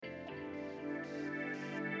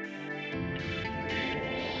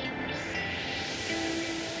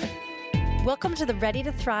Welcome to the Ready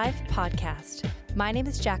to Thrive podcast. My name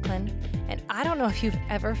is Jacqueline, and I don't know if you've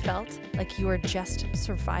ever felt like you are just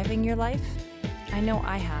surviving your life. I know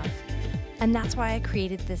I have, and that's why I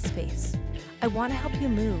created this space. I want to help you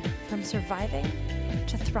move from surviving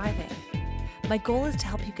to thriving. My goal is to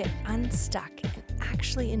help you get unstuck and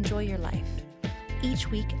actually enjoy your life. Each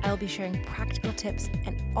week, I'll be sharing practical tips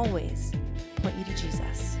and always point you to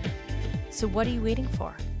Jesus. So what are you waiting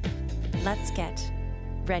for? Let's get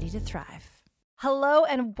ready to thrive. Hello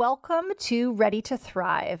and welcome to Ready to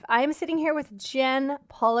Thrive. I am sitting here with Jen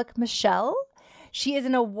Pollock Michel. She is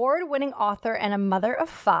an award-winning author and a mother of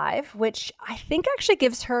 5, which I think actually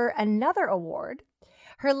gives her another award.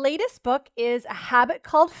 Her latest book is A Habit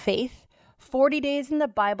Called Faith, 40 Days in the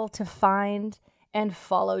Bible to Find and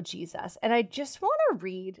Follow Jesus. And I just want to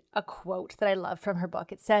read a quote that I love from her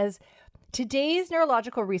book. It says, "Today's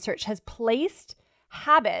neurological research has placed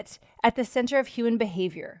habit at the center of human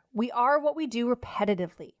behavior. We are what we do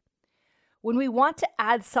repetitively. When we want to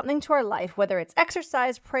add something to our life, whether it's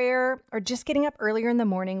exercise, prayer, or just getting up earlier in the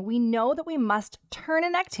morning, we know that we must turn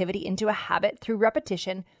an activity into a habit through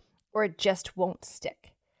repetition, or it just won't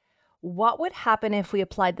stick. What would happen if we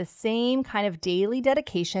applied the same kind of daily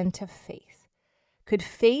dedication to faith? Could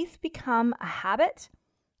faith become a habit,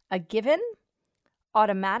 a given,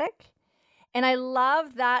 automatic?" And I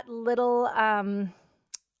love that little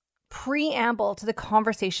preamble to the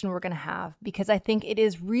conversation we're going to have, because I think it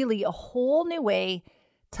is really a whole new way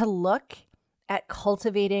to look at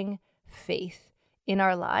cultivating faith in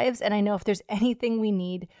our lives. And I know if there's anything we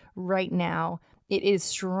need right now, it is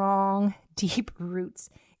strong, deep roots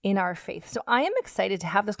in our faith. So I am excited to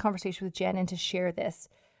have this conversation with Jen and to share this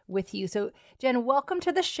with you. So Jen, welcome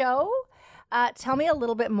to the show. Tell me a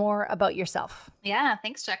little bit more about yourself. Yeah,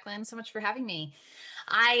 thanks, Jacqueline, so much for having me.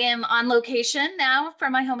 I am on location now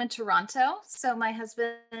from my home in Toronto. So my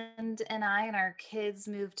husband and I and our kids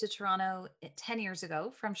moved to Toronto 10 years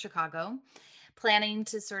ago from Chicago, planning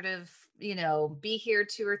to sort of, be here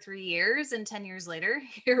 2 or 3 years, and 10 years later,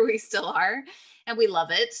 here we still are. And we love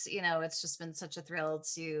it. It's just been such a thrill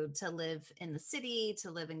to live in the city,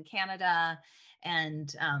 to live in Canada.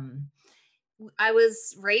 And I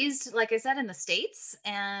was raised, like I said, in the States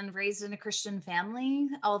and raised in a Christian family.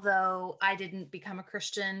 Although I didn't become a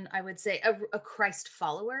Christian, I would say a Christ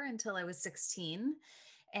follower until I was 16.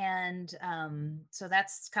 And so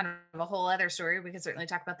that's kind of a whole other story. We can certainly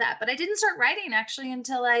talk about that. But I didn't start writing actually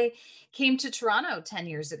until I came to Toronto 10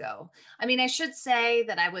 years ago. I mean, I should say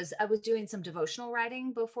that I was doing some devotional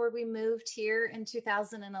writing before we moved here in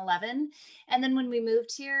 2011. And then when we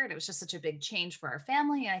moved here, and it was just such a big change for our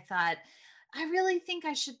family, I thought, I really think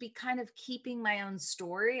I should be kind of keeping my own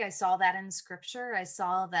story. I saw that in scripture. I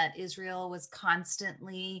saw that Israel was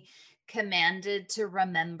constantly commanded to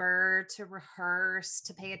remember, to rehearse,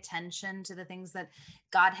 to pay attention to the things that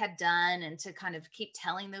God had done, and to kind of keep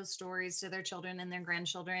telling those stories to their children and their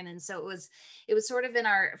grandchildren. And so it was sort of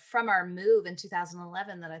from our move in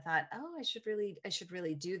 2011 that I thought, oh, I should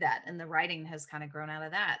really do that. And the writing has kind of grown out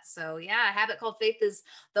of that. So yeah, A Habit Called Faith is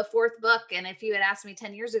the 4th book. And if you had asked me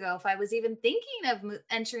 10 years ago if I was even thinking of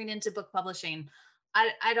entering into book publishing,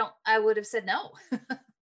 I would have said no.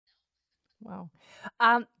 Wow.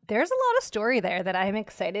 There's a lot of story there that I'm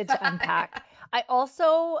excited to unpack. I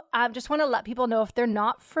also just want to let people know, if they're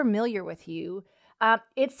not familiar with you,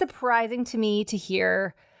 it's surprising to me to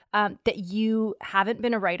hear that you haven't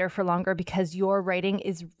been a writer for longer, because your writing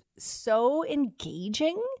is so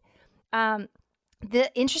engaging.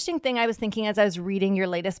 The interesting thing I was thinking as I was reading your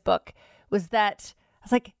latest book was that I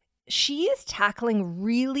was like, she is tackling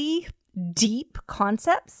really deep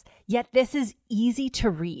concepts, yet this is easy to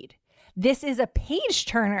read. This is a page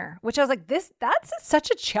turner, which I was like, that's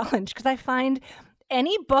such a challenge, because I find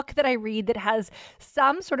any book that I read that has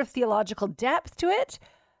some sort of theological depth to it,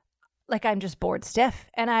 like I'm just bored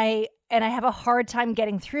stiff, and I have a hard time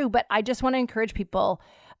getting through. But I just want to encourage people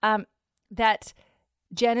that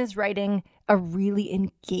Jen is writing a really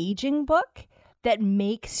engaging book that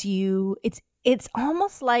makes you, it's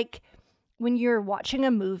almost like when you're watching a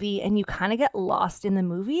movie and you kind of get lost in the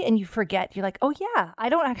movie and you forget, you're like, oh yeah, I'm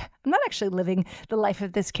not actually living the life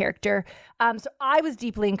of this character. So I was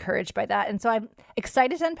deeply encouraged by that. And so I'm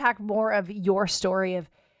excited to unpack more of your story of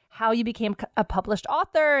how you became a published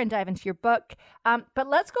author and dive into your book. But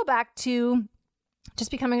let's go back to just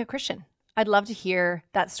becoming a Christian. I'd love to hear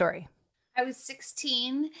that story. I was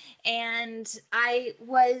 16, and I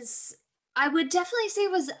would definitely say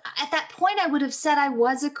at that point, I would have said I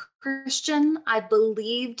was a Christian. I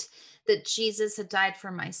believed that Jesus had died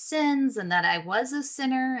for my sins and that I was a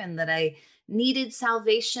sinner and that I needed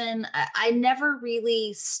salvation. I never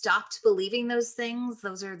really stopped believing those things.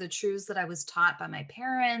 Those are the truths that I was taught by my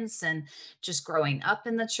parents and just growing up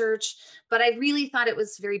in the church. But I really thought it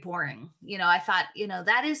was very boring. I thought,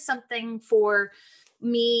 that is something for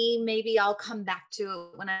me. Maybe I'll come back to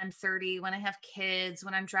it when I'm 30, when I have kids,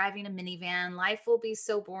 when I'm driving a minivan. Life will be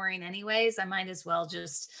so boring anyways. I might as well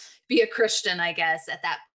just be a Christian, I guess, at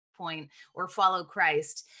that point, or follow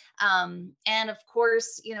Christ. And of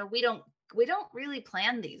course, we don't really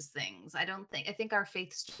plan these things. I think our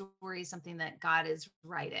faith story is something that God is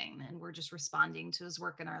writing and we're just responding to his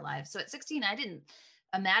work in our lives. So at 16, I didn't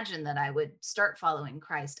imagine that I would start following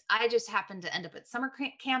Christ. I just happened to end up at summer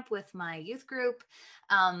camp with my youth group.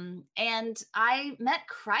 And I met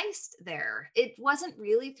Christ there. It wasn't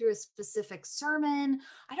really through a specific sermon.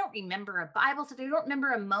 I don't remember a Bible study. I don't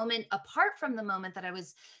remember a moment apart from the moment that I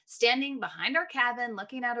was standing behind our cabin,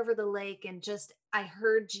 looking out over the lake, and I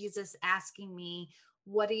heard Jesus asking me,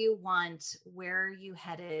 "What do you want? Where are you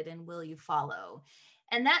headed? And will you follow?"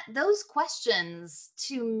 And those questions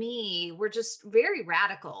to me were just very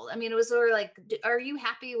radical. I mean, it was sort of like, are you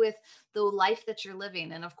happy with the life that you're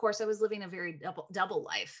living? And of course, I was living a very double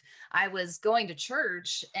life. I was going to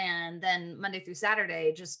church and then Monday through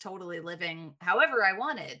Saturday, just totally living however I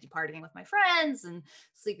wanted, partying with my friends and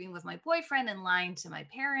sleeping with my boyfriend and lying to my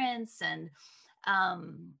parents. And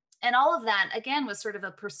all of that, again, was sort of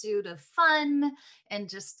a pursuit of fun and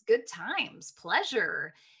just good times,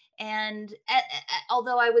 pleasure. And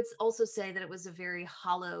although I would also say that it was a very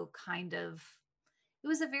hollow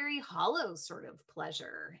sort of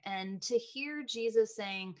pleasure. And to hear Jesus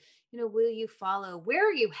saying, will you follow? Where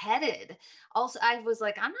are you headed? Also, I was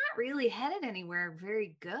like, I'm not really headed anywhere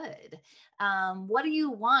very good. What do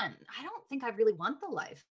you want? I don't think I really want the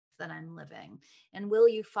life that I'm living. And will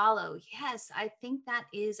you follow? Yes, I think that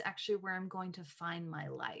is actually where I'm going to find my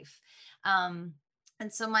life.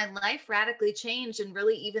 And so my life radically changed. And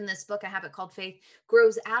really, even this book, A Habit Called Faith,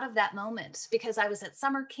 grows out of that moment, because I was at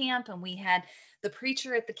summer camp and we had the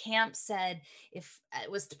preacher at the camp said, if it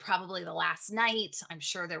was probably the last night, I'm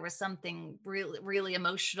sure there was something really, really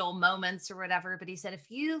emotional moments or whatever. But he said, if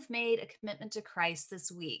you've made a commitment to Christ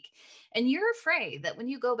this week and you're afraid that when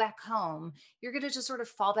you go back home, you're going to just sort of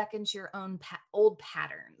fall back into your own old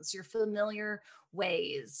patterns, your familiar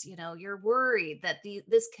ways, you're worried that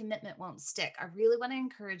this commitment won't stick, I really want to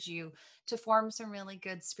encourage you to form some really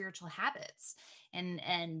good spiritual habits.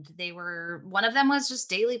 And they were, one of them was just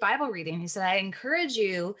daily Bible reading. He said, I encourage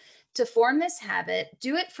you to form this habit,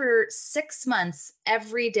 do it for 6 months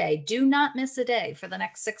every day. Do not miss a day for the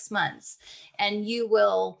next 6 months, and you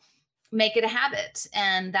will make it a habit.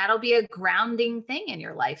 And that'll be a grounding thing in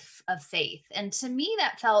your life of faith. And to me,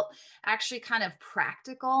 that felt actually kind of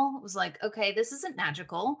practical. It was like, okay, this isn't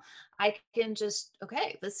magical. I can just,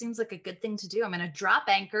 okay, this seems like a good thing to do. I'm going to drop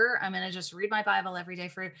anchor. I'm going to just read my Bible every day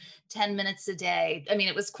for 10 minutes a day. I mean,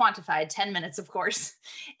 it was quantified 10 minutes, of course.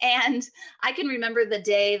 And I can remember the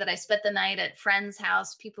day that I spent the night at friends'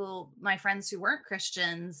 house, my friends who weren't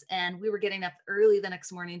Christians, and we were getting up early the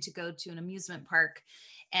next morning to go to an amusement park.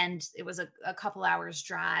 And it was a couple hours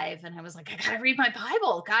drive. And I was like, I got to read my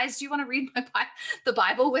Bible. Guys, do you want to read the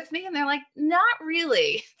Bible with me? And they're like, not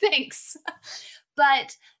really. Thanks.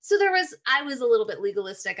 But so I was a little bit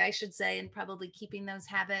legalistic, I should say, in probably keeping those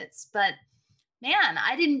habits. But man,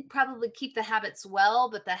 I didn't probably keep the habits well,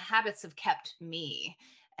 but the habits have kept me.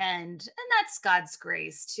 And that's God's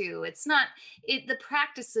grace too. It's not, the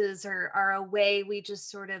practices are a way we just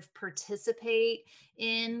sort of participate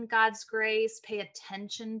in God's grace, pay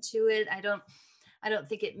attention to it. I don't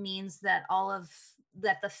think it means that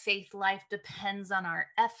that the faith life depends on our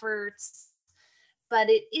efforts, but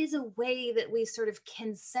it is a way that we sort of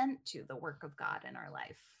consent to the work of God in our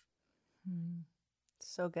life.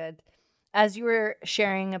 So good. As you were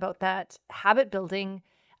sharing about that habit building,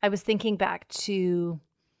 I was thinking back to,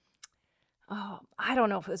 I don't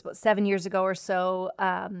know if it was about 7 years ago or so.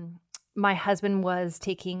 My husband was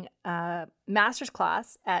taking a master's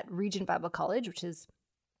class at Regent Bible College, which is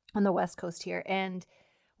on the West Coast here. And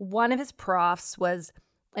one of his profs was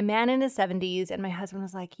a man in his 70s. And my husband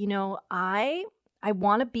was like, I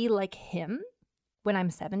want to be like him when I'm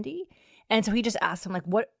 70. And so he just asked him, like,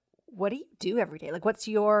 what do you do every day? Like, what's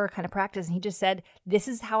your kind of practice? And he just said, this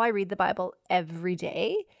is how I read the Bible every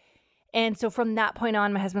day. And so from that point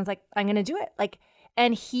on, my husband's like, I'm going to do it.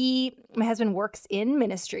 And my husband works in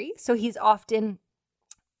ministry. So he's often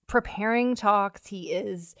preparing talks. He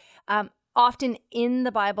is often in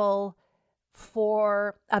the Bible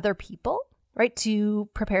for other people, right? To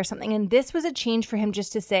prepare something. And this was a change for him,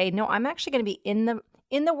 just to say, no, I'm actually going to be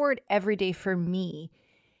in the word everyday for me.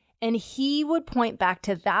 And he would point back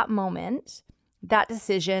to that moment, that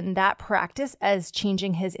decision, that practice as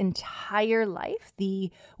changing his entire life,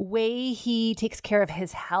 the way he takes care of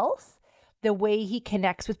his health, the way he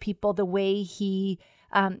connects with people, the way he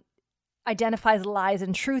identifies lies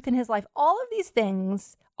and truth in his life. All of these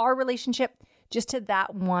things, our relationship, just to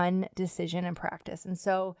that one decision and practice. And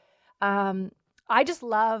so I just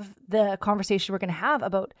love the conversation we're going to have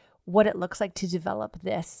about what it looks like to develop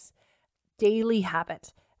this daily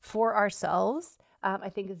habit for ourselves. I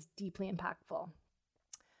think is deeply impactful.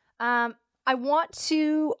 I want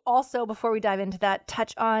to also, before we dive into that,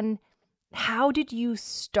 touch on how did you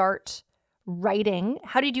start writing?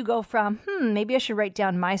 How did you go from, maybe I should write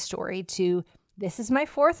down my story to this is my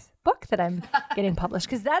 4th book that I'm getting published?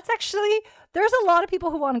 Because that's actually, there's a lot of people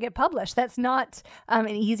who want to get published. That's not an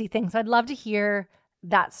easy thing. So I'd love to hear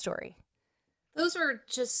that story. Those are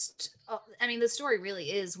just, the story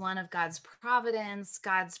really is one of God's providence,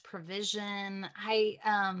 God's provision. I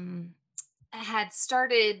had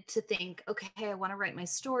started to think, okay, I want to write my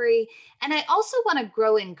story. And I also want to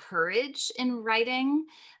grow in courage in writing.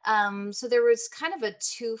 So there was kind of a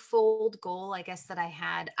twofold goal, I guess, that I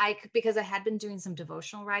had. Because I had been doing some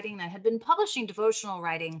devotional writing. I had been publishing devotional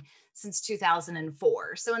writing since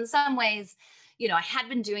 2004. So in some ways, I had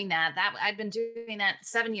been doing that. I'd been doing that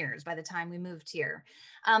 7 years by the time we moved here.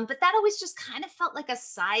 But that always just kind of felt like a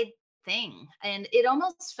side thing. And it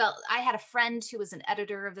almost felt, I had a friend who was an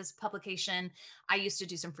editor of this publication. I used to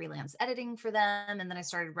do some freelance editing for them. And then I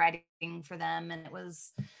started writing for them. And it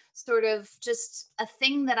was sort of just a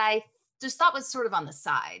thing that I just thought was sort of on the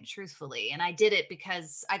side, truthfully. And I did it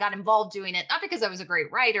because I got involved doing it, not because I was a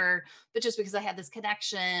great writer, but just because I had this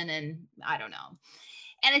connection and I don't know.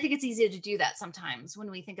 And I think it's easy to do that sometimes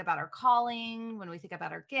when we think about our calling, when we think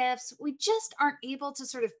about our gifts, we just aren't able to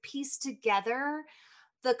sort of piece together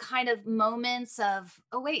the kind of moments of,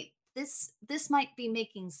 oh, wait, this might be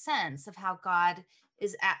making sense of how God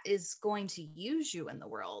is going to use you in the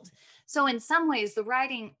world. So in some ways, the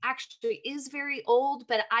writing actually is very old,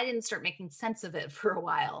 but I didn't start making sense of it for a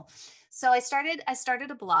while. So I started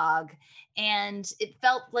a blog, and it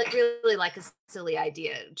felt like really like a silly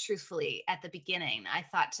idea, truthfully, at the beginning. I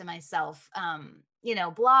thought to myself,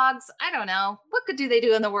 blogs, I don't know, what good do they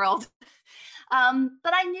do in the world?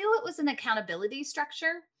 But I knew it was an accountability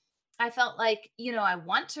structure. I felt like, I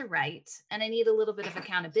want to write and I need a little bit of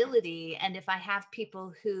accountability. And if I have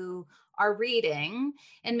people who are reading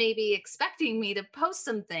and maybe expecting me to post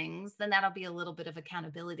some things, then that'll be a little bit of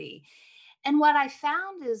accountability. And what I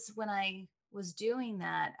found is when I was doing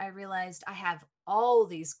that, I realized I have all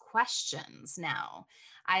these questions now.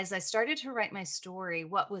 As I started to write my story,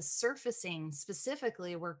 what was surfacing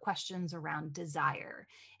specifically were questions around desire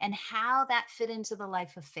and how that fit into the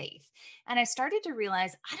life of faith. And I started to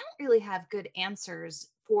realize I don't really have good answers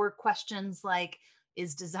for questions like,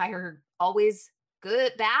 is desire always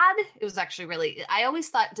good, bad? It was actually I always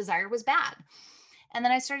thought desire was bad. And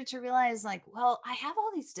then I started to realize, like, well, I have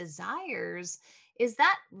all these desires. Is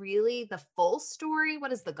that really the full story?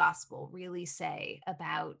 What does the gospel really say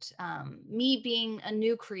about me being a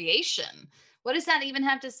new creation? What does that even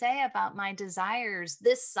have to say about my desires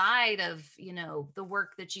this side of, the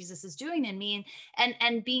work that Jesus is doing in me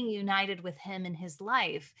and being united with him in his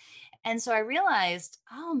life? And so I realized,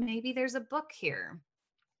 oh, maybe there's a book here.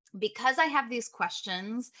 Because I have these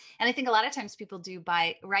questions, and I think a lot of times people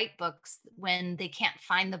write books when they can't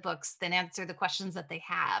find the books, then answer the questions that they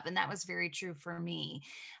have. And that was very true for me.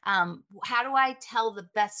 How do I tell the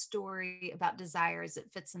best story about desire as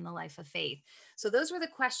it fits in the life of faith? So those were the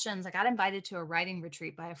questions. I got invited to a writing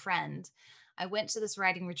retreat by a friend. I went to this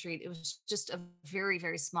writing retreat. It was just a very,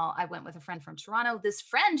 very small, I went with a friend from Toronto. This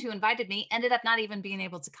friend who invited me ended up not even being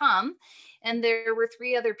able to come. And there were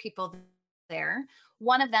 3 other people there.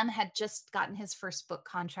 One of them had just gotten his first book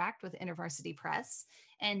contract with InterVarsity Press.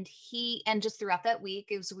 And just throughout that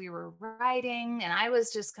week, we were writing, and I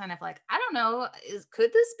was just kind of like, I don't know,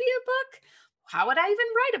 could this be a book? How would I even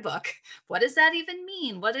write a book? What does that even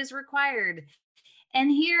mean? What is required? And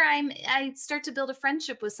here I start to build a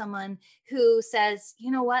friendship with someone who says, you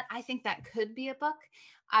know what, I think that could be a book.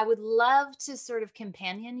 I would love to sort of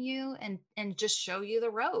companion you and just show you the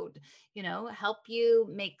road, help you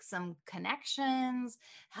make some connections,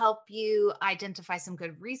 help you identify some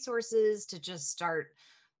good resources to just start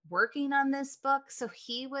working on this book. So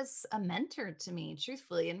he was a mentor to me,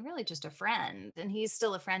 truthfully, and really just a friend. And he's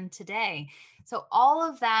still a friend today. So all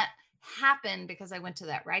of that happened because I went to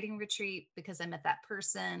that writing retreat, because I met that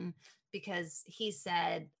person, because he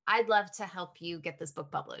said, I'd love to help you get this book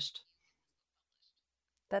published.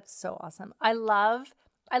 That's so awesome. I love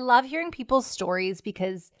I love hearing people's stories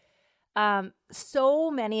because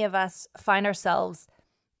so many of us find ourselves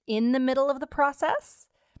in the middle of the process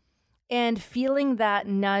and feeling that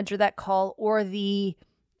nudge or that call or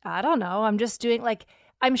I don't know, I'm just doing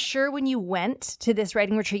I'm sure when you went to this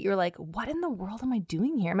writing retreat, you were like, what in the world am I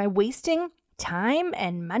doing here? Am I wasting time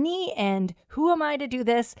and money? And who am I to do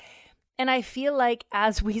this? And I feel like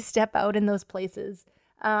as we step out in those places,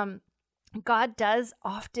 God does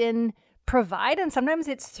often provide, and sometimes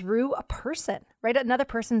it's through a person, right? Another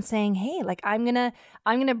person saying, hey, I'm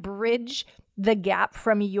gonna bridge the gap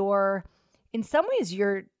from in some ways,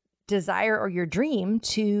 your desire or your dream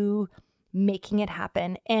to making it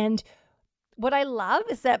happen. And what I love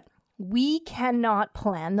is that we cannot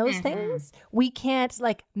plan those things. We can't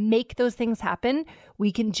make those things happen.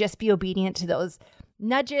 We can just be obedient to those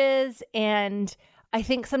nudges. And I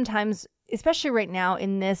think sometimes, especially right now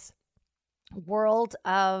in this world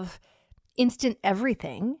of instant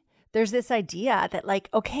everything, there's this idea that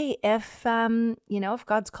okay, if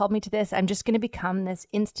God's called me to this, I'm just going to become this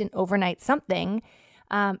instant overnight something.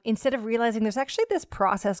 Instead of realizing there's actually this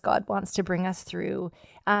process God wants to bring us through.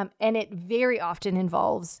 And it very often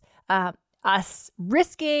involves us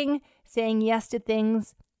risking, saying yes to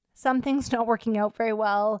things, some things not working out very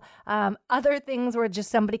well, other things where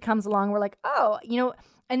just somebody comes along, we're like, oh,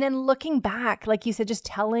 and then looking back, like you said, just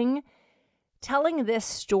telling this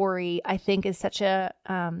story, I think is such a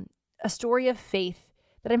story of faith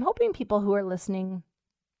that I'm hoping people who are listening,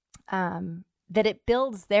 that it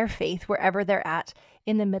builds their faith wherever they're at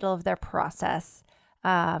in the middle of their process.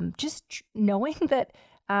 Just knowing that,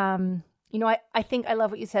 I think I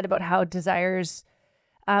love what you said about how desires,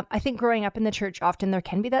 I think growing up in the church, often there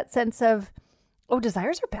can be that sense of, oh,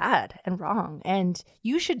 desires are bad and wrong, and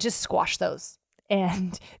you should just squash those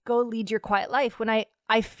and go lead your quiet life. When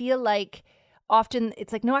I feel like often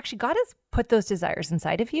it's no, actually God has put those desires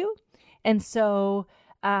inside of you. And so,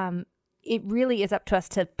 it really is up to us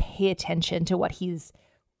to pay attention to what he's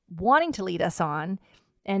wanting to lead us on,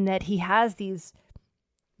 and that he has these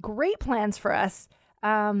great plans for us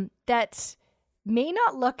that may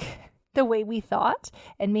not look the way we thought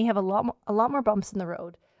and may have a lot more bumps in the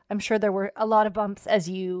road. I'm sure there were a lot of bumps as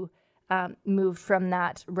you moved from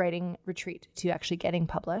that writing retreat to actually getting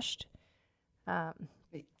published.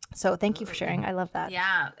 So thank you for sharing. I love that.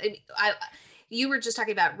 Yeah. You were just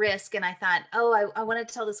talking about risk, and I thought, I want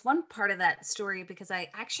to tell this one part of that story because I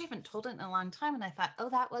actually haven't told it in a long time. And I thought,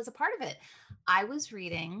 that was a part of it. I was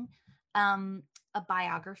reading a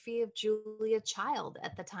biography of Julia Child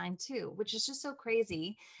at the time too, which is just so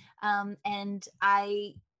crazy. And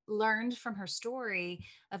I learned from her story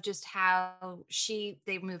of just how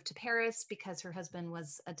they moved to Paris because her husband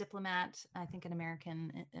was a diplomat, I think an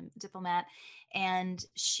American diplomat, and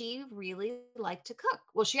she really liked to cook.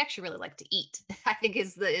 Well, she actually really liked to eat, I think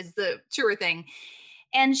is the truer thing.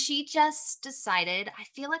 And she just decided, I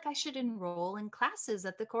feel like I should enroll in classes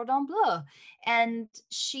at the Cordon Bleu. And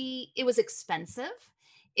it was expensive.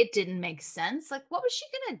 It didn't make sense. What was she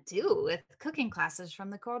going to do with cooking classes from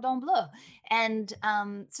the Cordon Bleu? And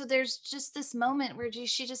so there's just this moment where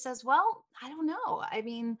she just says, well, I don't know. I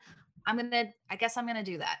mean, I guess I'm going to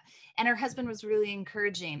do that. And her husband was really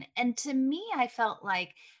encouraging. And to me, I felt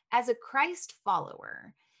like as a Christ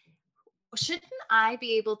follower, shouldn't I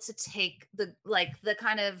be able to take the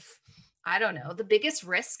kind of, I don't know, the biggest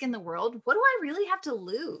risk in the world? What do I really have to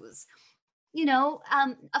lose?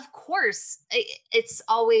 Of course, it's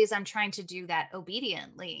always, I'm trying to do that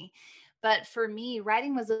obediently. But for me,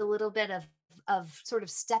 writing was a little bit of sort of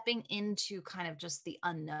stepping into kind of just the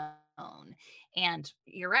unknown. And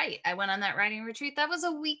you're right. I went on that writing retreat. That was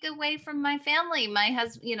a week away from my family. My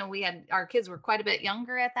husband, our kids were quite a bit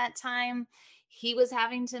younger at that time. He was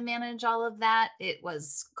having to manage all of that. It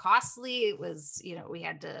was costly. It was, we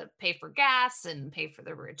had to pay for gas and pay for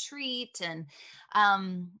the retreat. And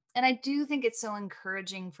I do think it's so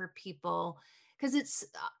encouraging for people because it's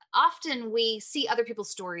often we see other people's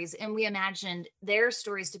stories and we imagined their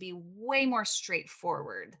stories to be way more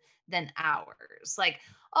straightforward than ours.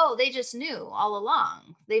 They just knew all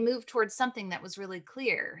along. They moved towards something that was really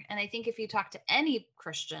clear. And I think if you talk to any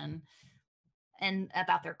Christian and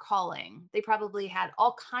about their calling, they probably had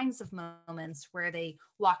all kinds of moments where they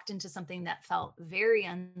walked into something that felt very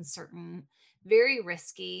uncertain, very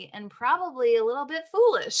risky, and probably a little bit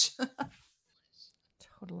foolish.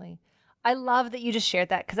 Totally. I love that you just shared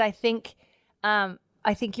that because I think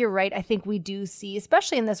you're right. I think we do see,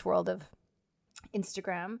 especially in this world of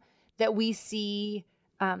Instagram, that we see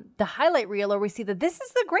the highlight reel, or we see that this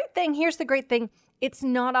is the great thing. Here's the great thing. It's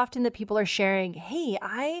not often that people are sharing, hey,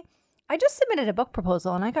 I just submitted a book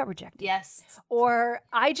proposal and I got rejected. Yes. Or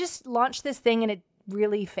I just launched this thing and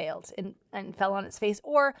really failed and fell on its face.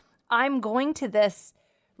 Or I'm going to this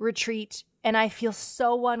retreat and I feel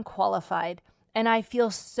so unqualified. And I feel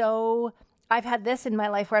so, I've had this in my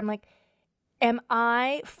life where I'm like, am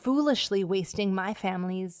I foolishly wasting my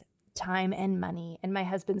family's time and money and my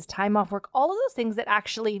husband's time off work? All of those things that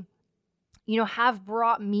actually, have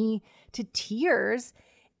brought me to tears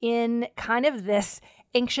in kind of this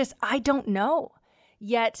anxious, I don't know.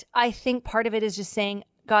 Yet I think part of it is just saying,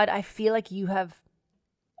 God, I feel like you have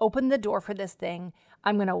opened the door for this thing.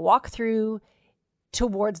 I'm going to walk through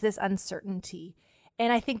towards this uncertainty.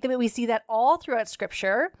 And I think that we see that all throughout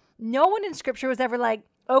Scripture. No one in Scripture was ever like,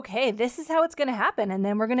 okay, this is how it's going to happen. And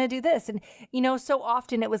then we're going to do this. And, so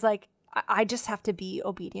often it was like, I just have to be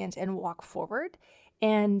obedient and walk forward.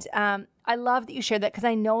 And I love that you shared that, because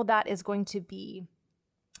I know that is going to be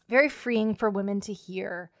very freeing for women to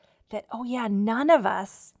hear that, oh yeah, none of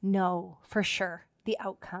us know for sure the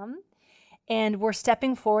outcome. And we're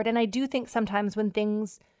stepping forward. And I do think sometimes when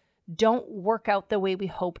things don't work out the way we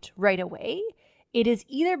hoped right away, it is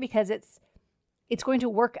either because it's going to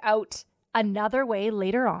work out another way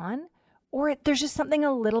later on, or there's just something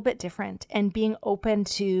a little bit different, and being open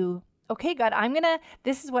to, okay, God,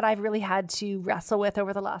 this is what I've really had to wrestle with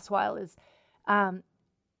over the last while is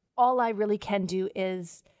all I really can do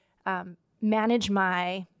is manage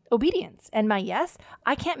my obedience and my yes.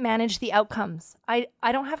 I can't manage the outcomes. I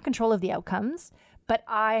don't have control of the outcomes, but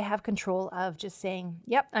I have control of just saying,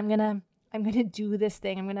 yep, I'm going to do this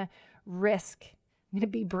thing. I'm going to risk. I'm going to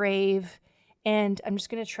be brave. And I'm just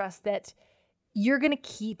going to trust that you're going to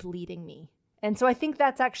keep leading me. And so I think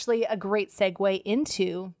that's actually a great segue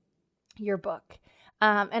into your book.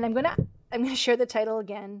 And I'm going to share the title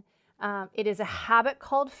again. It is A Habit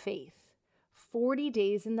Called Faith, 40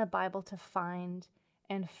 Days in the Bible to Find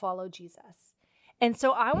and Follow Jesus. And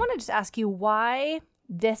so I want to just ask you, why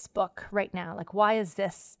this book right now? Like, why is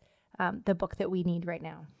this the book that we need right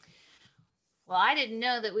now? Well, I didn't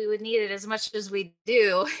know that we would need it as much as we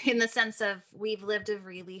do, in the sense of we've lived a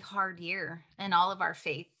really hard year in all of our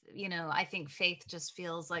faith. I think faith just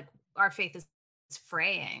feels like our faith is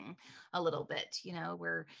fraying a little bit,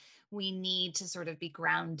 where we need to sort of be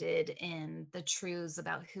grounded in the truths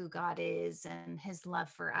about who God is and his love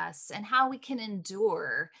for us and how we can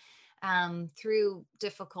endure through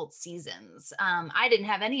difficult seasons. I didn't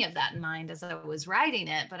have any of that in mind as I was writing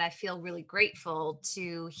it, but I feel really grateful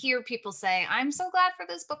to hear people say, I'm so glad for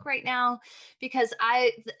this book right now, because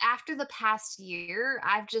after the past year,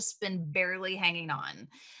 I've just been barely hanging on.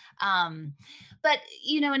 But,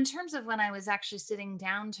 in terms of when I was actually sitting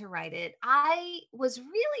down to write it, I was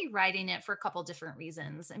really writing it for a couple different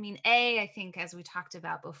reasons. I mean, I think, as we talked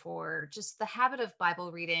about before, just the habit of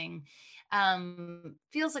Bible reading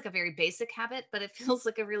feels like a very basic habit, but it feels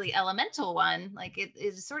like a really elemental one. Like it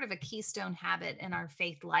is sort of a keystone habit in our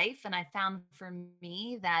faith life. And I found for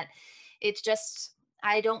me that it's just,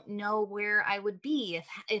 I don't know where I would be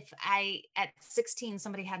if I, at 16,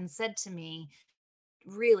 somebody hadn't said to me,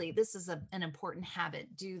 really, this is an important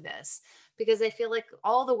habit, do this. Because I feel like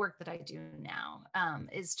all the work that I do now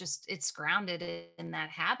is just, it's grounded in that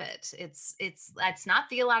habit. It's not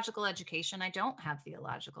theological education. I don't have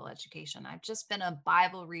theological education. I've just been a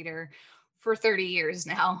Bible reader for 30 years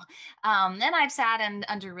now. And I've sat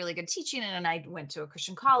under really good teaching, and I went to a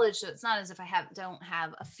Christian college. So it's not as if I don't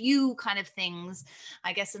have a few kind of things,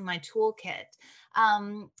 I guess, in my toolkit.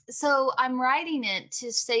 So I'm writing it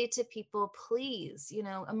to say to people, please,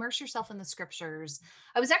 immerse yourself in the scriptures.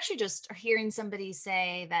 I was actually just hearing somebody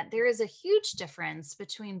say that there is a huge difference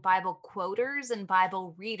between Bible quoters and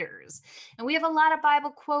Bible readers. And we have a lot of Bible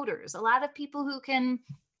quoters, a lot of people who can,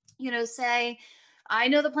 say, I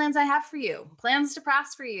know the plans I have for you, plans to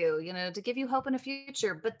prosper you, to give you hope in a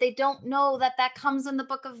future, but they don't know that comes in the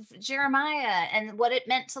book of Jeremiah and what it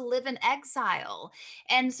meant to live in exile.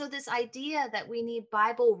 And so this idea that we need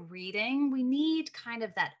Bible reading, we need kind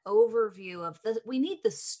of that overview we need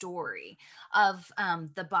the story of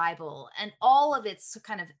the Bible and all of its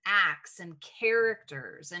kind of acts and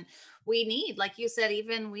characters. And we need, like you said,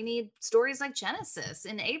 we need stories like Genesis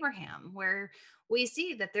and Abraham, where we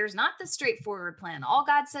see that there's not the straightforward plan. All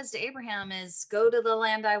God says to Abraham is, go to the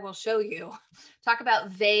land I will show you. Talk about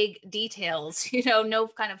vague details, no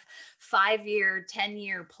kind of 5-year,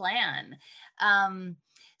 10-year plan.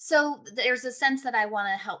 So there's a sense that I want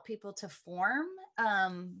to help people to form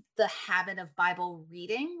the habit of Bible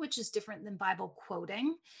reading, which is different than Bible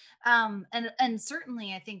quoting. And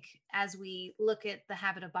certainly, I think as we look at the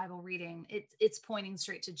habit of Bible reading, it's pointing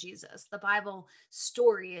straight to Jesus. The Bible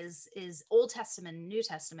story is Old Testament, New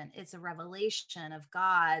Testament. It's a revelation of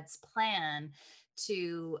God's plan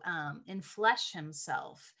to enflesh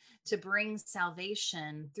Himself, to bring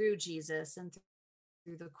salvation through Jesus and through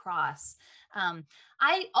the cross. Um,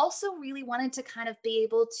 I also really wanted to kind of be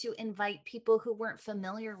able to invite people who weren't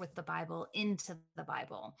familiar with the Bible into the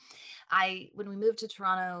Bible. When we moved to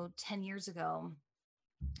Toronto 10 years ago,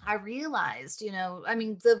 I realized, I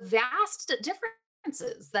mean, the vast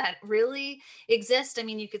differences that really exist. I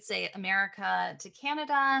mean, you could say America to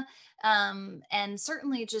Canada, and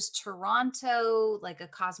certainly just Toronto, like a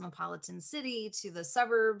cosmopolitan city, to the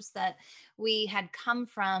suburbs that we had come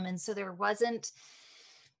from. And so there was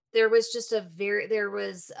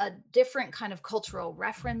a different kind of cultural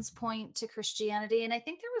reference point to Christianity. And I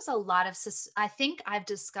think there was a lot of I think I've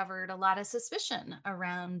discovered a lot of suspicion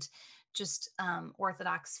around just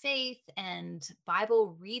Orthodox faith and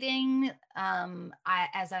Bible reading.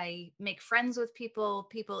 As I make friends with people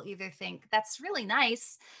either think that's really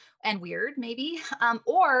nice and weird, maybe,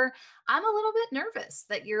 or I'm a little bit nervous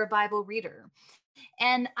that you're a Bible reader.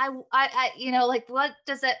 And like, what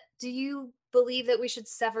does that, do you believe that we should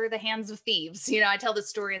sever the hands of thieves? I tell the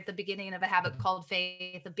story at the beginning of A Habit Called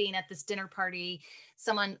Faith of being at this dinner party,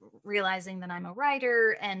 someone realizing that I'm a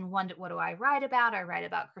writer and wondered, what do I write about? I write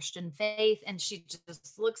about Christian faith. And she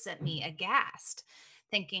just looks at me aghast,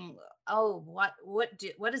 thinking, oh, what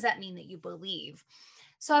does that mean that you believe?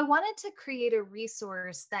 So I wanted to create a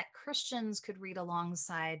resource that Christians could read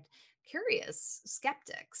alongside curious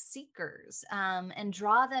skeptics, seekers, and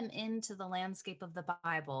draw them into the landscape of the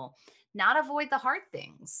Bible. Not avoid the hard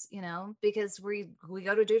things, because we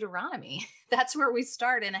go to Deuteronomy. That's where we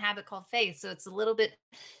start in A Habit Called Faith. So it's a little bit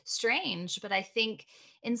strange, but I think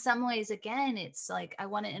in some ways, again, it's like I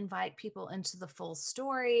want to invite people into the full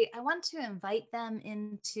story. I want to invite them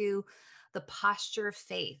into the posture of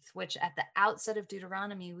faith, which at the outset of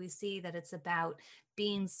Deuteronomy, we see that it's about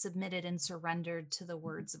being submitted and surrendered to the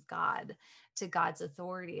words of God, to God's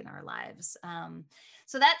authority in our lives.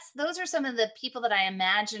 So those are some of the people that I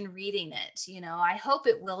imagine reading it. I hope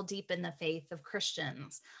it will deepen the faith of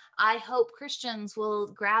Christians. I hope Christians will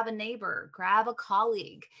grab a neighbor, grab a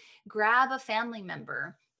colleague, grab a family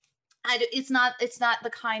member. It's not the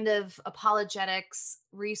kind of apologetics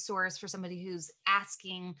resource for somebody who's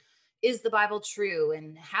asking, is the Bible true?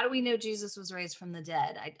 And how do we know Jesus was raised from the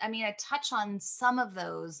dead? I mean, I touch on some of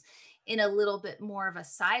those in a little bit more of a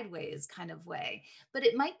sideways kind of way, but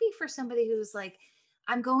it might be for somebody who's like,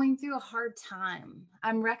 I'm going through a hard time.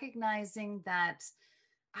 I'm recognizing that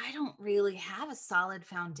I don't really have a solid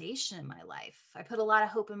foundation in my life. I put a lot of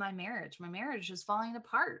hope in my marriage. My marriage is falling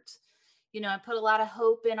apart. I put a lot of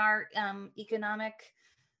hope in our economic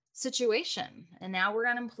situation, and now we're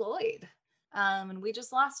unemployed. And we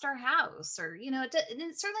just lost our house, or, it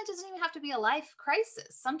certainly doesn't even have to be a life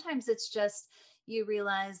crisis. Sometimes it's just you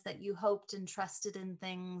realize that you hoped and trusted in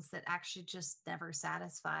things that actually just never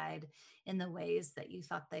satisfied in the ways that you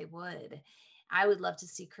thought they would. I would love to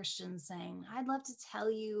see Christians saying, I'd love to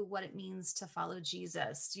tell you what it means to follow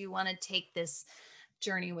Jesus. Do you want to take this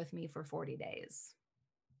journey with me for 40 days?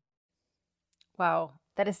 Wow,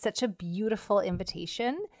 that is such a beautiful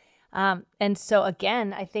invitation. And so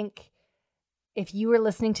again, I think if you were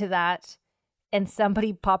listening to that and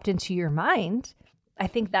somebody popped into your mind, I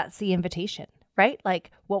think that's the invitation, right?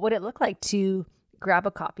 Like, what would it look like to grab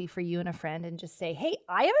a copy for you and a friend and just say, hey,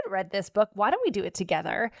 I haven't read this book. Why don't we do it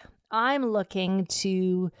together? I'm looking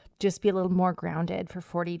to just be a little more grounded for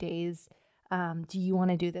 40 days. Do you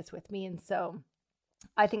want to do this with me? And so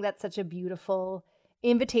I think that's such a beautiful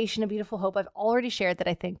invitation, a beautiful hope. I've already shared that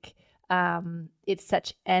I think it's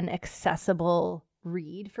such an accessible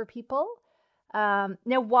read for people. Now,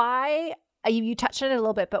 why, you touched on it a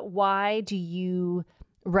little bit, but why do you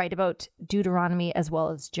write about Deuteronomy as well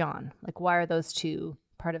as John? Like, why are those two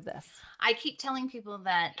part of this? I keep telling people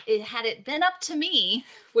that had it been up to me,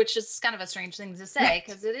 which is kind of a strange thing to say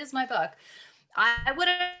because it is my book, I would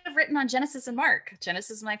have written on Genesis and Mark.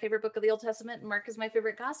 Genesis is my favorite book of the Old Testament, and Mark is my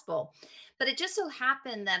favorite gospel. But it just so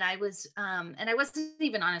happened that I was, and I wasn't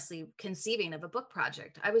even honestly conceiving of a book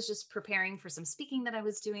project. I was just preparing for some speaking that I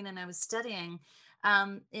was doing, and I was studying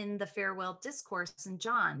in the farewell discourse in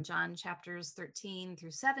John chapters 13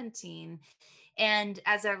 through 17. And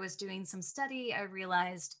as I was doing some study, I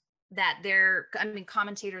realized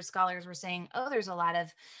commentators, scholars were saying, oh, there's a lot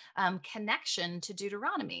of connection to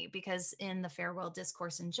Deuteronomy, because in the farewell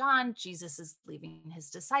discourse in John, Jesus is leaving his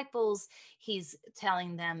disciples. He's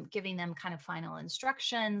telling them, giving them kind of final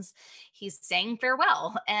instructions. He's saying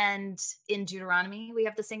farewell. And in Deuteronomy, we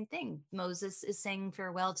have the same thing. Moses is saying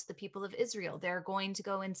farewell to the people of Israel. They're going to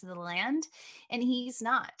go into the land, and he's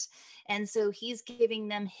not. And so he's giving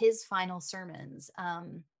them his final sermons.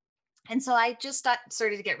 And so I just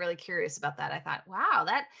started to get really curious about that. I thought, wow,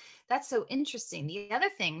 that's so interesting. The other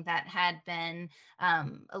thing that had been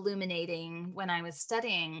illuminating when I was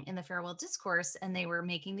studying in the farewell discourse, and they were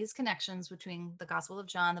making these connections between the Gospel of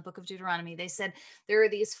John, the book of Deuteronomy, they said there are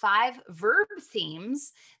these 5 verb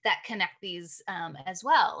themes that connect these as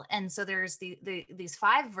well. And so there's these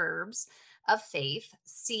 5 verbs of faith: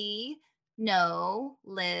 see, know,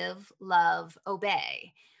 live, love,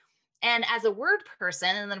 obey. And as a word person,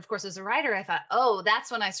 and then of course as a writer, I thought, oh, that's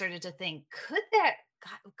when I started to think, could that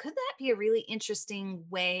be a really interesting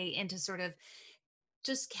way into sort of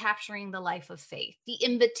just capturing the life of faith, the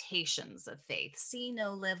invitations of faith: see,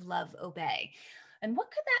 know, live, love, obey. And what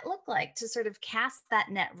could that look like to sort of cast that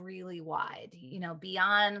net really wide,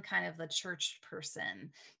 beyond kind of the church person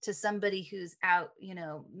to somebody who's out,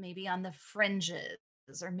 maybe on the fringes,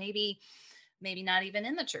 or maybe not even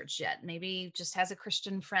in the church yet, maybe just has a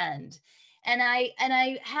Christian friend. And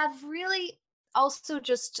I have really also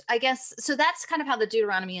just, I guess, so that's kind of how the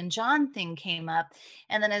Deuteronomy and John thing came up.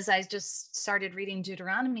 And then as I just started reading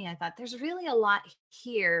Deuteronomy, I thought there's really a lot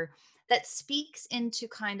here that speaks into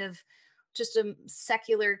kind of just a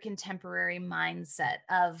secular contemporary mindset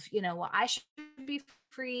of, well, I should be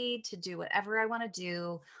free to do whatever I want to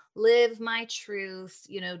do, live my truth,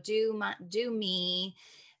 do me.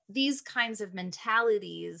 These kinds of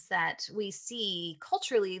mentalities that we see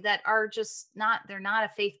culturally that are just they're not a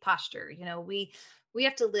faith posture. We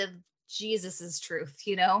have to live Jesus's truth.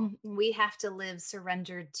 We have to live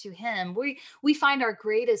surrendered to him. We find our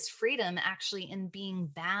greatest freedom actually in being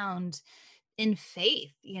bound in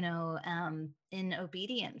faith, in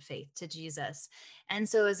obedient faith to Jesus. And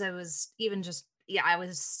so as I was even just, I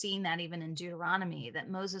was seeing that even in Deuteronomy,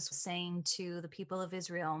 that Moses was saying to the people of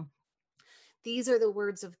Israel, these are the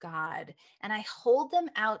words of God, and I hold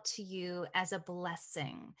them out to you as a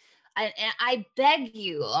blessing. I beg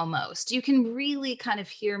you, almost. You can really kind of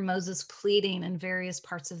hear Moses pleading in various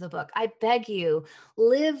parts of the book. I beg you,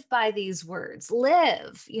 live by these words,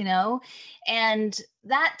 live, and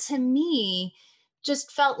that to me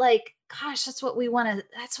just felt like, gosh, that's what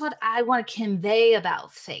I want to convey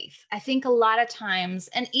about faith. I think a lot of times,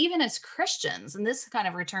 and even as Christians, and this kind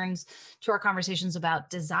of returns to our conversations about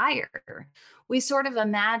desire, we sort of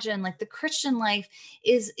imagine like the Christian life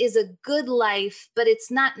is a good life, but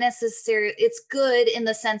it's not necessarily, it's good in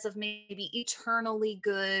the sense of maybe eternally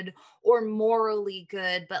good or morally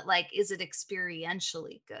good, but like, is it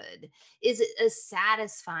experientially good? Is it a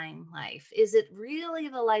satisfying life? Is it really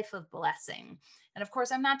the life of blessing? And of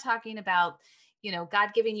course, I'm not talking about, God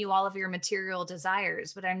giving you all of your material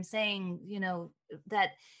desires, but I'm saying,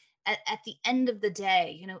 that at the end of the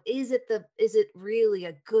day, is it really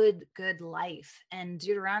a good life? And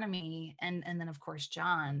Deuteronomy and then of course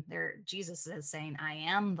John, Jesus is saying, I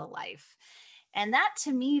am the life. And that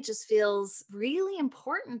to me just feels really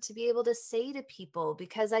important to be able to say to people,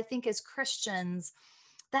 because I think as Christians,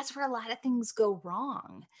 that's where a lot of things go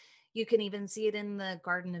wrong. You can even see it in the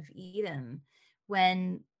Garden of Eden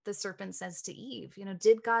when the serpent says to Eve,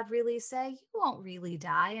 did God really say you won't really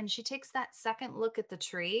die? And she takes that second look at the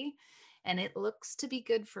tree, and it looks to be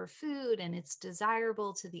good for food, and it's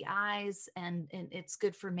desirable to the eyes, and it's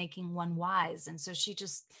good for making one wise. And so she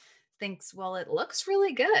just thinks, well, it looks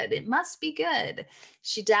really good. It must be good.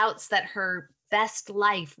 She doubts that her best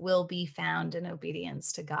life will be found in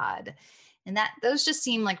obedience to God. And those just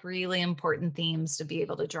seem like really important themes to be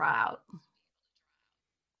able to draw out.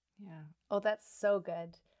 Yeah. Oh, that's so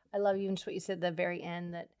good. I love even just what you said at the very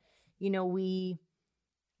end, that,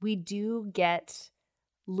 we do get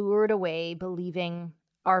lured away believing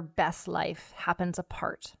our best life happens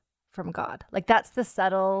apart from God. Like that's the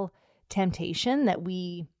subtle temptation that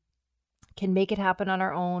we can make it happen on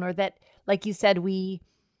our own, or that, like you said, we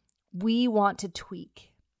want to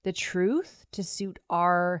tweak the truth to suit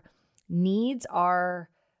our needs, our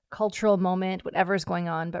cultural moment, whatever is going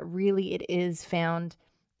on, but really it is found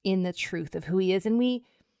in the truth of who he is. And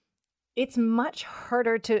it's much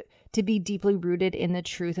harder to be deeply rooted in the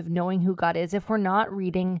truth of knowing who God is if we're not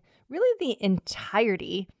reading really the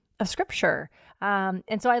entirety of Scripture. And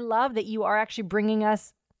so I love that you are actually bringing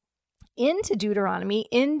us into Deuteronomy,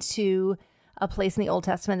 into a place in the Old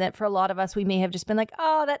Testament that for a lot of us, we may have just been like,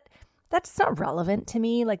 oh, that's not relevant to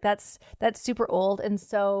me. Like that's super old. And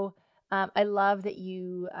so I love that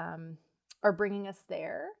you are bringing us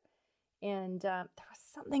there. And there was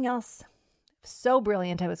something else so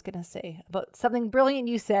brilliant I was going to say about something brilliant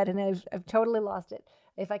you said, and I've totally lost it.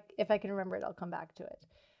 If I can remember it, I'll come back to it.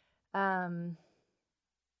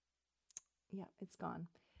 Yeah, it's gone.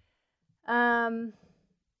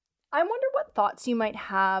 I wonder what thoughts you might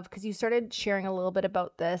have, because you started sharing a little bit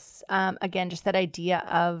about this. Again, just that idea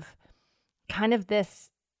of kind of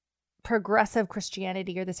this progressive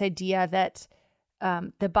Christianity, or this idea that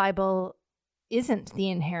the Bible isn't the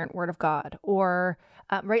inherent word of God, or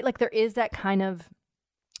right, like there is that kind of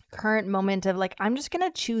current moment of like, I'm just going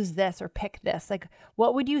to choose this or pick this. Like,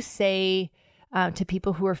 what would you say to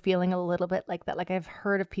people who are feeling a little bit like that? Like, I've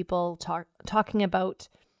heard of people talking about,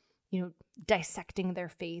 dissecting their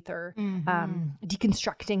faith, or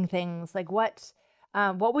deconstructing things. Like, what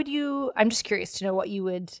would you? I'm just curious to know what you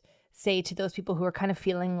would say to those people who are kind of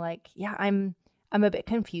feeling like, yeah, I'm a bit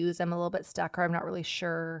confused, I'm a little bit stuck, or I'm not really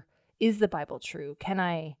sure. Is the Bible true? Can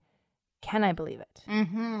I believe it?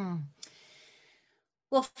 Mm-hmm.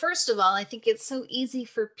 Well, first of all, I think it's so easy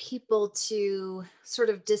for people to sort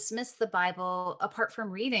of dismiss the Bible apart from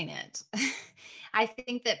reading it. I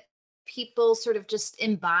think that people sort of just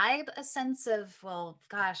imbibe a sense of, well,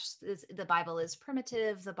 gosh, the Bible is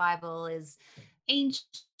primitive, the Bible is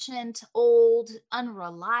ancient, old,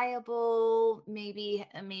 unreliable,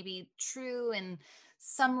 maybe true in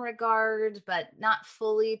some regard, but not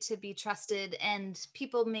fully to be trusted. And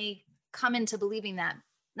people may come into believing that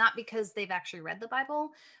not because they've actually read the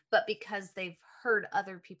Bible, but because they've heard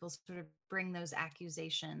other people sort of bring those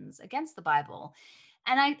accusations against the Bible.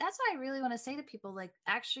 And that's why I really want to say to people, like,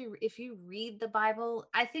 actually, if you read the Bible,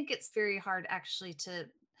 I think it's very hard actually to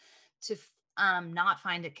not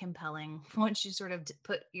find it compelling once you sort of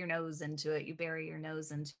put your nose into it, you bury your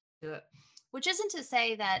nose into it, which isn't to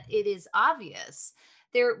say that it is obvious.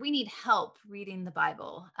 We need help reading the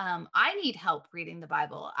Bible. I need help reading the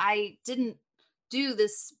Bible. I didn't do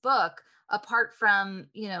this book apart from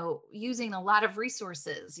using a lot of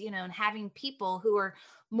resources, and having people who are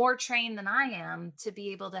more trained than I am to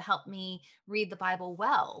be able to help me read the Bible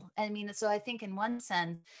well. I mean, so I think in one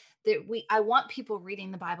sense that I want people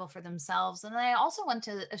reading the Bible for themselves, and I also want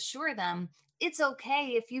to assure them it's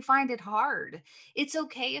okay if you find it hard. It's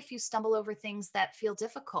okay if you stumble over things that feel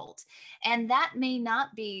difficult, and that may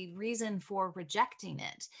not be reason for rejecting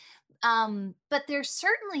it. But there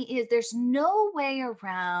certainly is, there's no way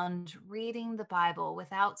around reading the Bible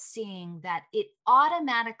without seeing that it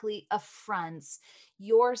automatically affronts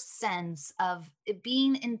your sense of it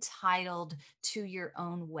being entitled to your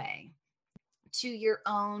own way, to your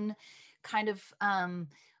own kind of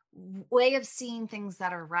way of seeing things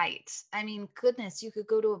that are right. I mean, goodness, you could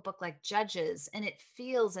go to a book like Judges and it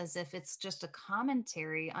feels as if it's just a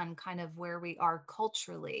commentary on kind of where we are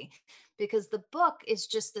culturally, because the book is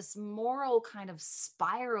just this moral kind of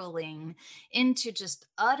spiraling into just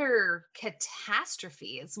utter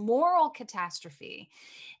catastrophe. It's moral catastrophe.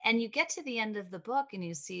 And you get to the end of the book and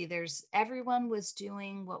you see everyone was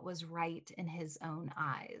doing what was right in his own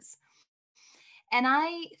eyes. And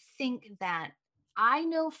I think that I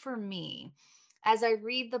know for me, as I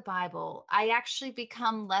read the Bible, I actually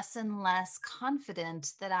become less and less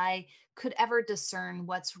confident that I could ever discern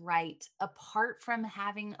what's right apart from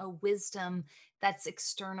having a wisdom that's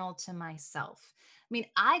external to myself. I mean,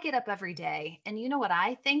 I get up every day, and you know what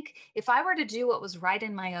I think? If I were to do what was right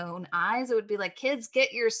in my own eyes, it would be like, kids,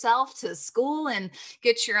 get yourself to school and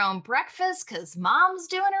get your own breakfast because mom's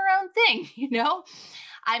doing her own thing,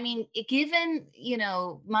 I mean, given,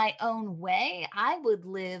 my own way, I would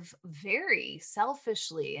live very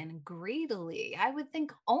selfishly and greedily. I would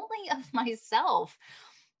think only of myself.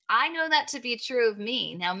 I know that to be true of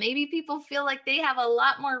me. Now, maybe people feel like they have a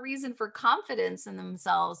lot more reason for confidence in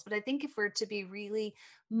themselves, but I think if we're to be really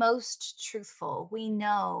most truthful, we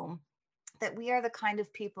know that we are the kind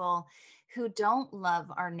of people who don't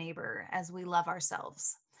love our neighbor as we love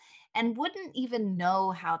ourselves, and wouldn't even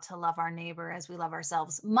know how to love our neighbor as we love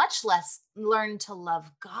ourselves, much less learn to love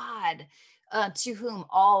God, to whom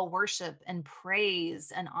all worship and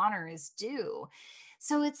praise and honor is due.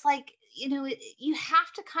 So it's like, you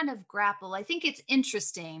have to kind of grapple. I think it's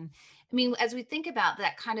interesting. I mean, as we think about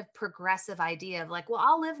that kind of progressive idea of like, well,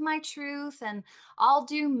 I'll live my truth and I'll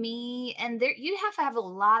do me. And there, you have to have a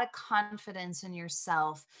lot of confidence in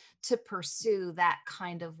yourself to pursue that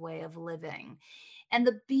kind of way of living. And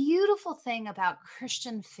the beautiful thing about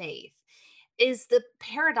Christian faith is the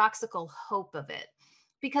paradoxical hope of it.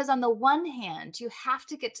 Because on the one hand, you have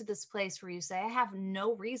to get to this place where you say, I have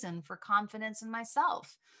no reason for confidence in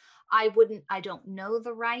myself. I don't know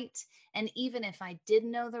the right. And even if I did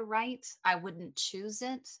know the right, I wouldn't choose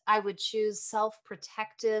it. I would choose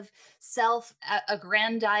self-protective,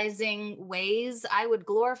 self-aggrandizing ways. I would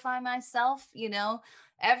glorify myself,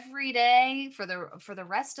 every day for the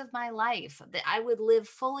rest of my life. That I would live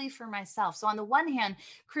fully for myself. So on the one hand,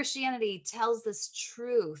 Christianity tells this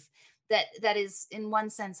truth that is in one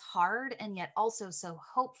sense hard and yet also so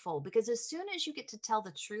hopeful, because as soon as you get to tell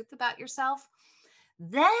the truth about yourself,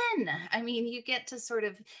 then you get to sort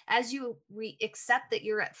of, as you accept that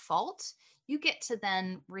you're at fault, you get to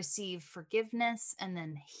then receive forgiveness and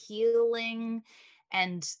then healing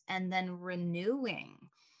and then renewing.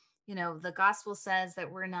 The gospel says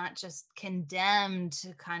that we're not just condemned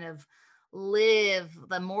to kind of live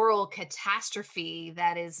the moral catastrophe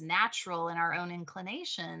that is natural in our own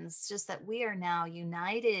inclinations, just that we are now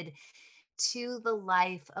united to the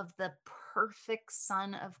life of the perfect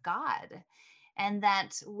Son of God, and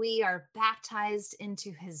that we are baptized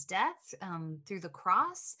into his death through the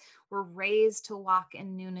cross. We're raised to walk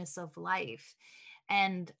in newness of life.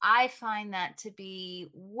 And I find that to be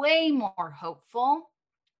way more hopeful,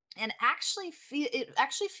 and it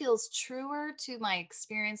actually feels truer to my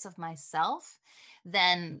experience of myself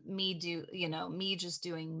than me just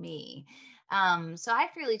doing me. So I'd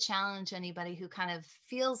really challenge anybody who kind of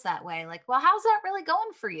feels that way, like, well, how's that really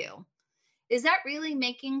going for you? Is that really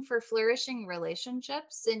making for flourishing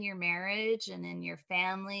relationships in your marriage and in your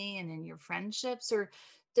family and in your friendships? Or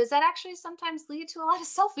does that actually sometimes lead to a lot of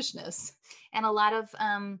selfishness and a lot of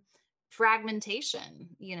fragmentation,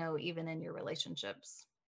 even in your relationships?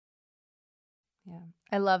 Yeah.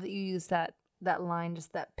 I love that you use that line,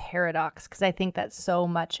 just that paradox, because I think that's so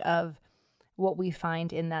much of what we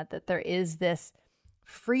find in that there is this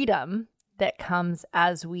freedom that comes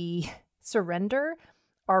as we surrender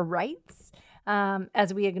our rights,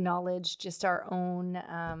 as we acknowledge just our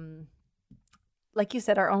own, like you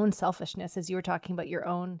said, our own selfishness, as you were talking about your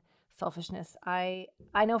own selfishness. I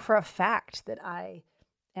know for a fact that I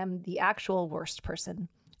am the actual worst person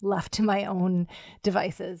left to my own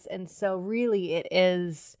devices. And so really it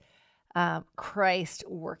is Christ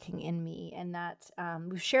working in me. And that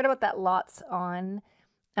we've shared about that lots on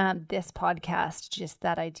this podcast, just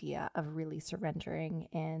that idea of really surrendering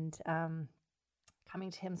and coming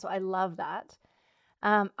to him. So I love that.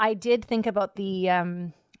 I did think about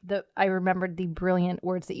I remembered the brilliant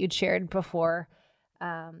words that you'd shared before.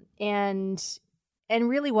 And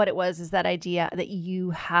really what it was is that idea that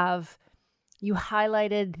you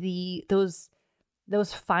highlighted those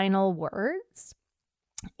final words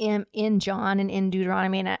in John and in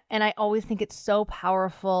Deuteronomy. And I always think it's so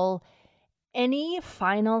powerful. Any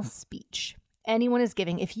final speech anyone is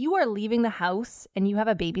giving, if you are leaving the house and you have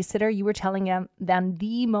a babysitter, you are telling them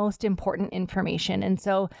the most important information. And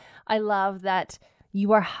so I love that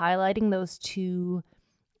you are highlighting those two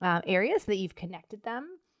areas, that you've connected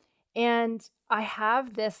them. And I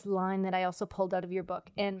have this line that I also pulled out of your book.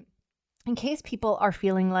 And in case people are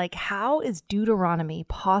feeling like, how is Deuteronomy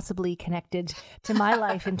possibly connected to my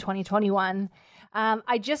life in 2021?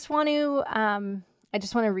 I just want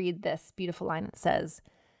to read this beautiful line. It says,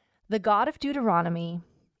 "The God of Deuteronomy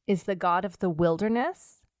is the God of the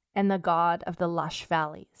wilderness and the God of the lush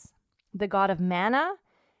valleys, the God of manna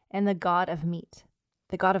and the God of meat,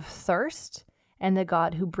 the God of thirst and the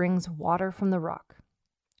God who brings water from the rock.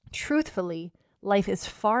 Truthfully, life is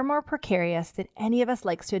far more precarious than any of us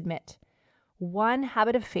likes to admit. One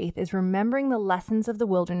habit of faith is remembering the lessons of the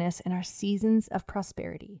wilderness in our seasons of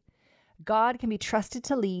prosperity. God can be trusted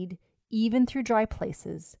to lead, even through dry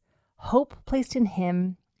places. Hope placed in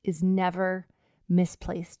him is never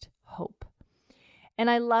misplaced hope."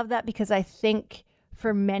 And I love that, because I think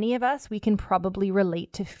for many of us, we can probably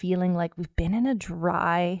relate to feeling like we've been in a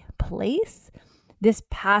dry place. This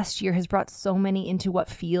past year has brought so many into what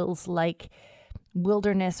feels like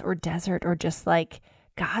wilderness or desert, or just like,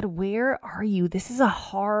 God, where are you? This is a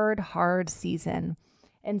hard season.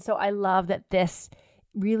 And so I love that this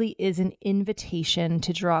really is an invitation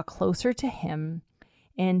to draw closer to him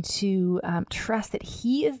and to trust that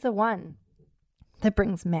he is the one that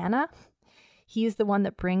brings manna. He is the one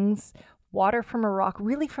that brings water from a rock,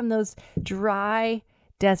 really from those dry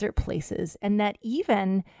desert places. And that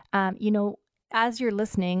even, as you're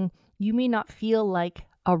listening, you may not feel like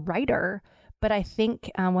a writer, but I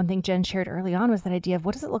think one thing Jen shared early on was that idea of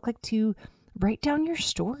what does it look like to write down your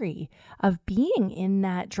story of being in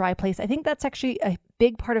that dry place. I think that's actually a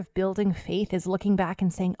big part of building faith, is looking back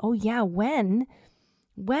and saying, oh yeah, when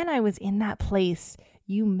I was in that place,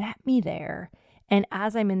 you met me there. And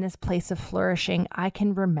as I'm in this place of flourishing, I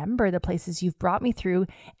can remember the places you've brought me through.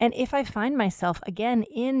 And if I find myself again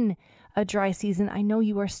in a dry season, I know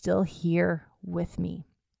you are still here with me.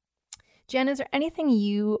 Jen, is there anything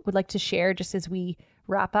you would like to share just as we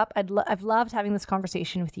wrap up? I've loved having this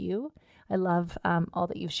conversation with you. I love all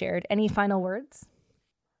that you've shared. Any final words?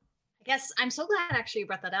 I guess I'm so glad actually you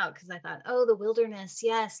brought that out, because I thought, oh, the wilderness.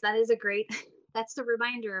 Yes, that is a great, that's the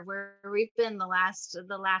reminder of where we've been the last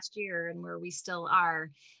year and where we still are.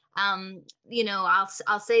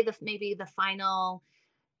 I'll say maybe the final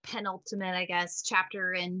penultimate, I guess,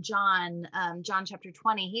 chapter in John chapter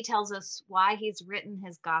 20. He tells us why he's written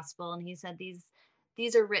his gospel. And he said,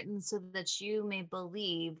 these are written so that you may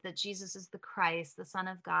believe that Jesus is the Christ, the Son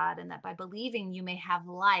of God, and that by believing you may have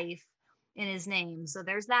life in his name. So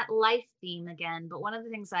there's that life theme again. But one of the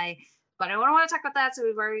things but I don't want to talk about that. So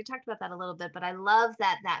we've already talked about that a little bit, but I love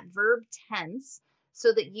that verb tense,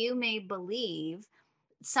 so that you may believe.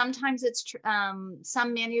 Sometimes it's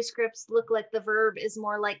some manuscripts look like the verb is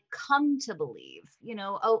more like come to believe,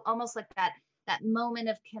 almost like that moment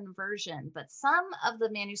of conversion. But some of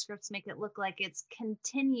the manuscripts make it look like it's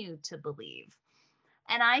continue to believe.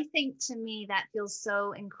 And I think, to me, that feels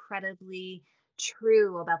so incredibly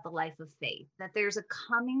true about the life of faith, that there's a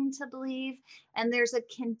coming to believe and there's a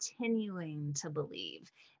continuing to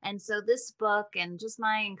believe. And so this book, and just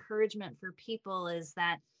my encouragement for people, is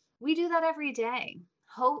that we do that every day.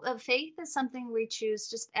 Hope of faith is something we choose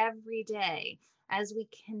just every day as we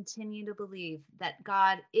continue to believe that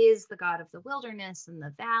God is the God of the wilderness and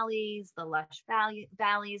the valleys, the lush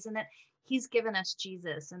valleys, and that he's given us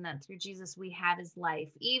Jesus, and that through Jesus we have his life,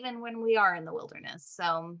 even when we are in the wilderness.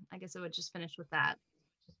 So I guess I would just finish with that.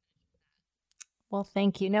 Well,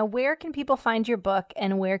 thank you. Now, where can people find your book,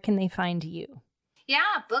 and where can they find you?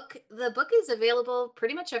 Yeah, the book is available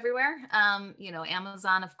pretty much everywhere.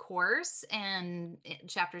 Amazon, of course, and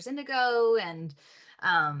Chapters Indigo, and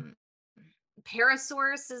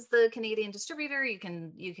Parasource is the Canadian distributor. You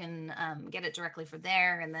can get it directly from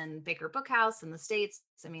there, and then Baker Bookhouse in the States.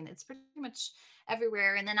 I mean, it's pretty much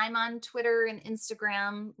everywhere. And then I'm on Twitter and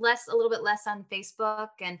Instagram, a little bit less on Facebook.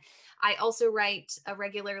 And I also write a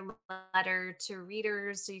regular letter to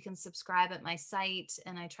readers, so you can subscribe at my site.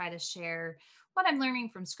 And I try to share what I'm learning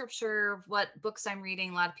from scripture, what books I'm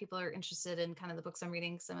reading. A lot of people are interested in kind of the books I'm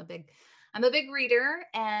reading, because I'm a big reader.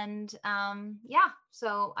 And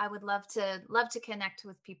so I would love to connect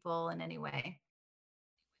with people in any way.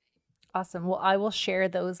 Awesome. Well, I will share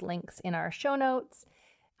those links in our show notes.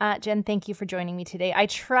 Jen, thank you for joining me today. I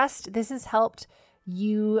trust this has helped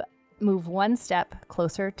you move one step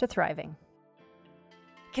closer to thriving.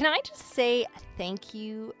 Can I just say thank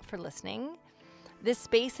you for listening? This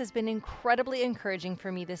space has been incredibly encouraging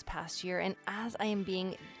for me this past year, and as I am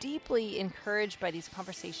being deeply encouraged by these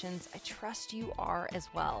conversations, I trust you are as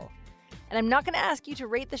well. And I'm not going to ask you to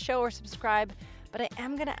rate the show or subscribe, but I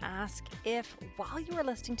am going to ask if, while you were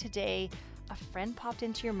listening today, a friend popped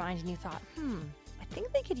into your mind and you thought, I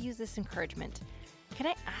think they could use this encouragement. Can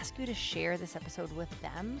I ask you to share this episode with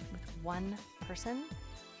them, with one person?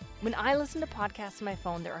 When I listen to podcasts on my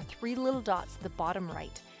phone, there are 3 little dots at the bottom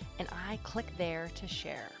right, and I click there to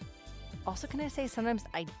share. Also, can I say sometimes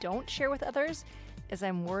I don't share with others, as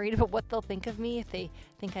I'm worried about what they'll think of me if they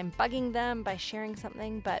think I'm bugging them by sharing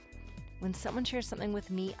something. But when someone shares something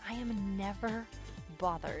with me, I am never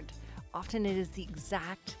bothered. Often it is the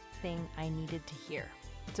exact thing I needed to hear.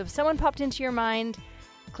 So if someone popped into your mind,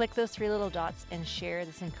 click those 3 little dots and share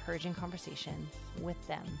this encouraging conversation with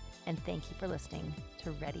them. And thank you for listening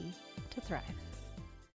to Ready to Thrive.